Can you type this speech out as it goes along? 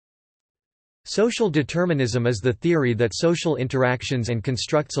Social determinism is the theory that social interactions and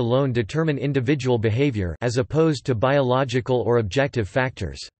constructs alone determine individual behavior as opposed to biological or objective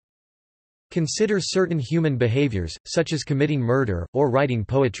factors. Consider certain human behaviors, such as committing murder, or writing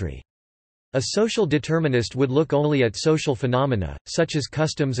poetry. A social determinist would look only at social phenomena, such as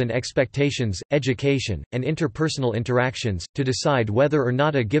customs and expectations, education, and interpersonal interactions, to decide whether or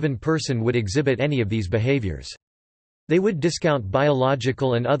not a given person would exhibit any of these behaviors. They would discount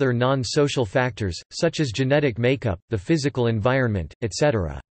biological and other non-social factors, such as genetic makeup, the physical environment,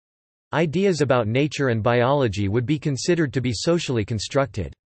 etc. Ideas about nature and biology would be considered to be socially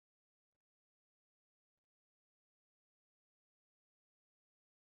constructed.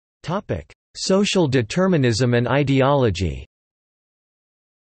 Social determinism and ideology.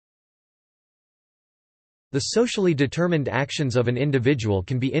 The socially determined actions of an individual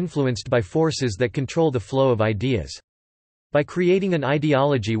can be influenced by forces that control the flow of ideas. By creating an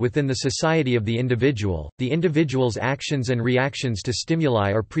ideology within the society of the individual's actions and reactions to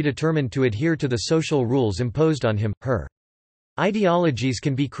stimuli are predetermined to adhere to the social rules imposed on him, her. Ideologies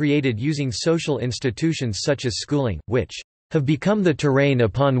can be created using social institutions such as schooling, which have become the terrain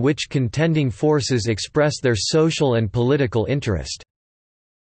upon which contending forces express their social and political interest.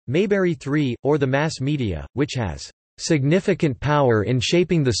 Mayberry 3, or the mass media, which has significant power in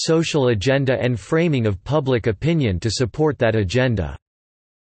shaping the social agenda and framing of public opinion to support that agenda.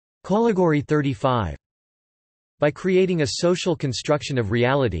 Caligari 35. By creating a social construction of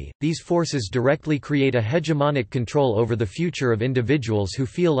reality, these forces directly create a hegemonic control over the future of individuals who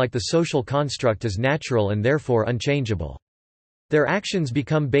feel like the social construct is natural and therefore unchangeable. Their actions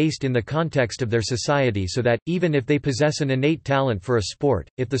become based in the context of their society so that, even if they possess an innate talent for a sport,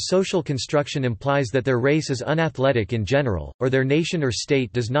 if the social construction implies that their race is unathletic in general, or their nation or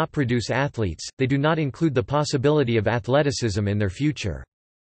state does not produce athletes, they do not include the possibility of athleticism in their future.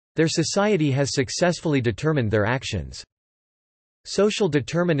 Their society has successfully determined their actions. Social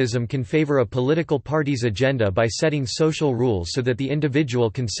determinism can favor a political party's agenda by setting social rules so that the individual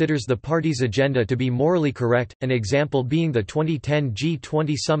considers the party's agenda to be morally correct, an example being the 2010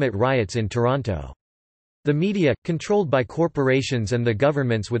 G20 summit riots in Toronto. The media, controlled by corporations and the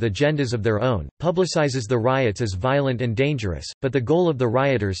governments with agendas of their own, publicizes the riots as violent and dangerous, but the goal of the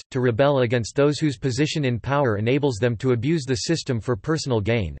rioters, to rebel against those whose position in power enables them to abuse the system for personal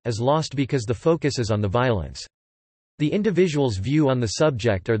gain, is lost because the focus is on the violence. The individual's view on the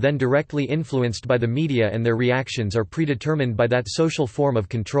subject are then directly influenced by the media and their reactions are predetermined by that social form of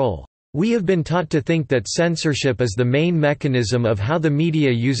control. We have been taught to think that censorship is the main mechanism of how the media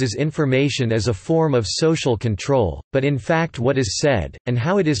uses information as a form of social control, but in fact what is said, and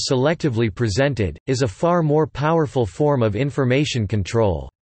how it is selectively presented, is a far more powerful form of information control.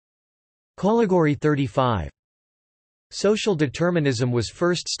 Caligari 35. Social determinism was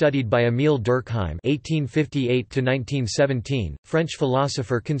first studied by Émile Durkheim (1858–1917), French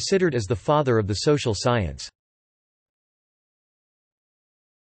philosopher considered as the father of the social science.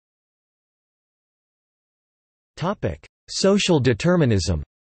 Topic: Social determinism.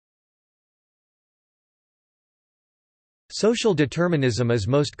 Social determinism is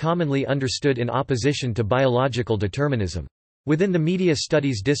most commonly understood in opposition to biological determinism. Within the media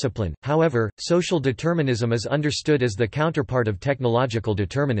studies discipline, however, social determinism is understood as the counterpart of technological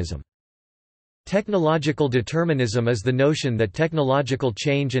determinism. Technological determinism is the notion that technological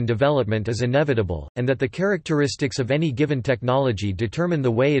change and development is inevitable, and that the characteristics of any given technology determine the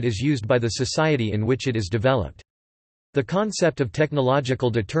way it is used by the society in which it is developed. The concept of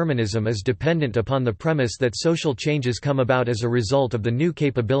technological determinism is dependent upon the premise that social changes come about as a result of the new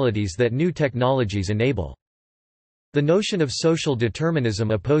capabilities that new technologies enable. The notion of social determinism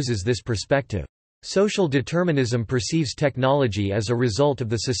opposes this perspective. Social determinism perceives technology as a result of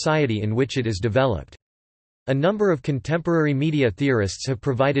the society in which it is developed. A number of contemporary media theorists have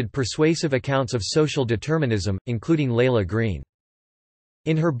provided persuasive accounts of social determinism, including Layla Green.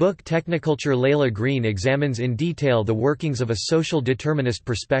 In her book Technoculture, Layla Green examines in detail the workings of a social determinist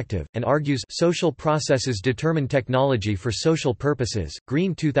perspective, and argues social processes determine technology for social purposes.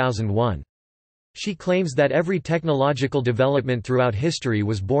 Green 2001. She claims that every technological development throughout history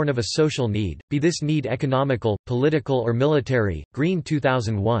was born of a social need, be this need economical, political or military. Green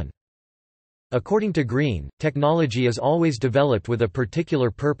 2001. According to Green, technology is always developed with a particular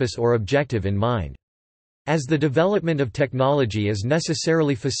purpose or objective in mind. As the development of technology is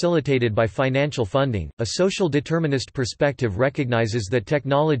necessarily facilitated by financial funding, a social determinist perspective recognizes that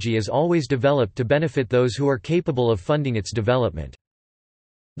technology is always developed to benefit those who are capable of funding its development.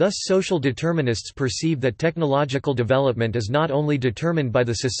 Thus social determinists perceive that technological development is not only determined by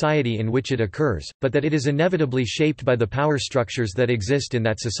the society in which it occurs, but that it is inevitably shaped by the power structures that exist in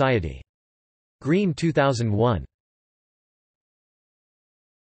that society. Green 2001.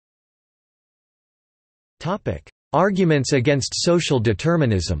 Arguments against social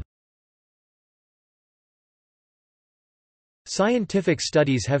determinism. Scientific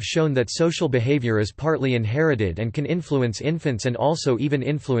studies have shown that social behavior is partly inherited and can influence infants and also even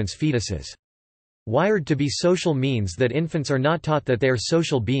influence fetuses. Wired to be social means that infants are not taught that they are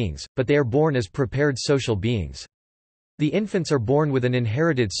social beings, but they are born as prepared social beings. The infants are born with an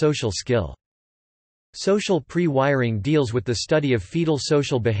inherited social skill. Social pre-wiring deals with the study of fetal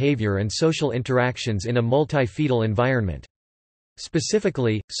social behavior and social interactions in a multi-fetal environment.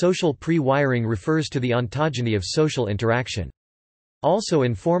 Specifically, social pre-wiring refers to the ontogeny of social interaction. Also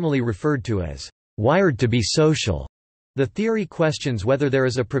informally referred to as wired to be social, the theory questions whether there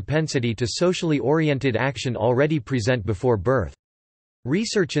is a propensity to socially oriented action already present before birth.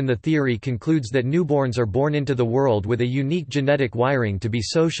 Research in the theory concludes that newborns are born into the world with a unique genetic wiring to be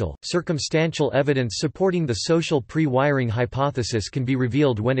social. Circumstantial evidence supporting the social pre-wiring hypothesis can be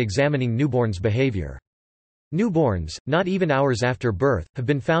revealed when examining newborns' behavior. Newborns, not even hours after birth, have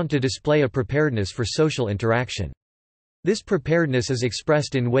been found to display a preparedness for social interaction. This preparedness is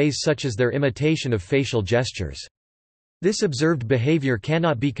expressed in ways such as their imitation of facial gestures. This observed behavior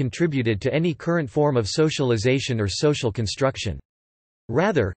cannot be contributed to any current form of socialization or social construction.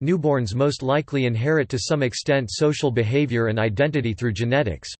 Rather, newborns most likely inherit to some extent social behavior and identity through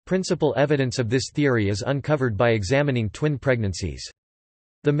genetics. Principal evidence of this theory is uncovered by examining twin pregnancies.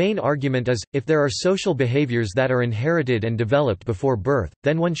 The main argument is, if there are social behaviors that are inherited and developed before birth,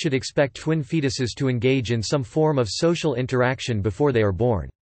 then one should expect twin fetuses to engage in some form of social interaction before they are born.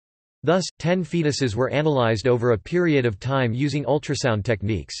 Thus, 10 fetuses were analyzed over a period of time using ultrasound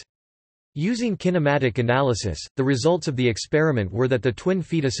techniques. Using kinematic analysis, the results of the experiment were that the twin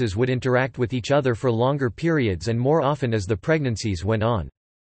fetuses would interact with each other for longer periods and more often as the pregnancies went on.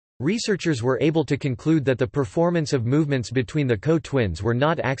 Researchers were able to conclude that the performance of movements between the co-twins were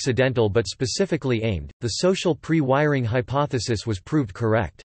not accidental but specifically aimed. The social pre-wiring hypothesis was proved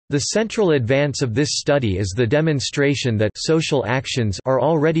correct. The central advance of this study is the demonstration that social actions are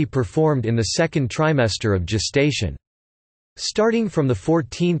already performed in the second trimester of gestation. Starting from the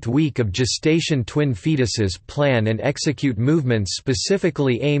 14th week of gestation, twin fetuses plan and execute movements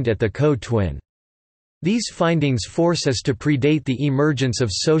specifically aimed at the co-twin. These findings force us to predate the emergence of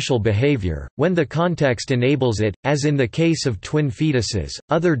social behavior, when the context enables it. As in the case of twin fetuses,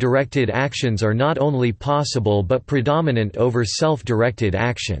 other directed actions are not only possible but predominant over self-directed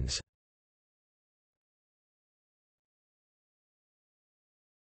actions.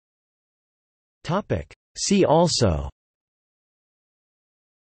 See also: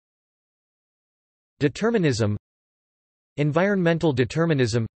 determinism, environmental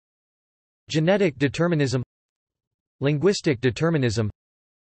determinism, genetic determinism, linguistic determinism,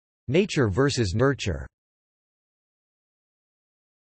 nature versus nurture.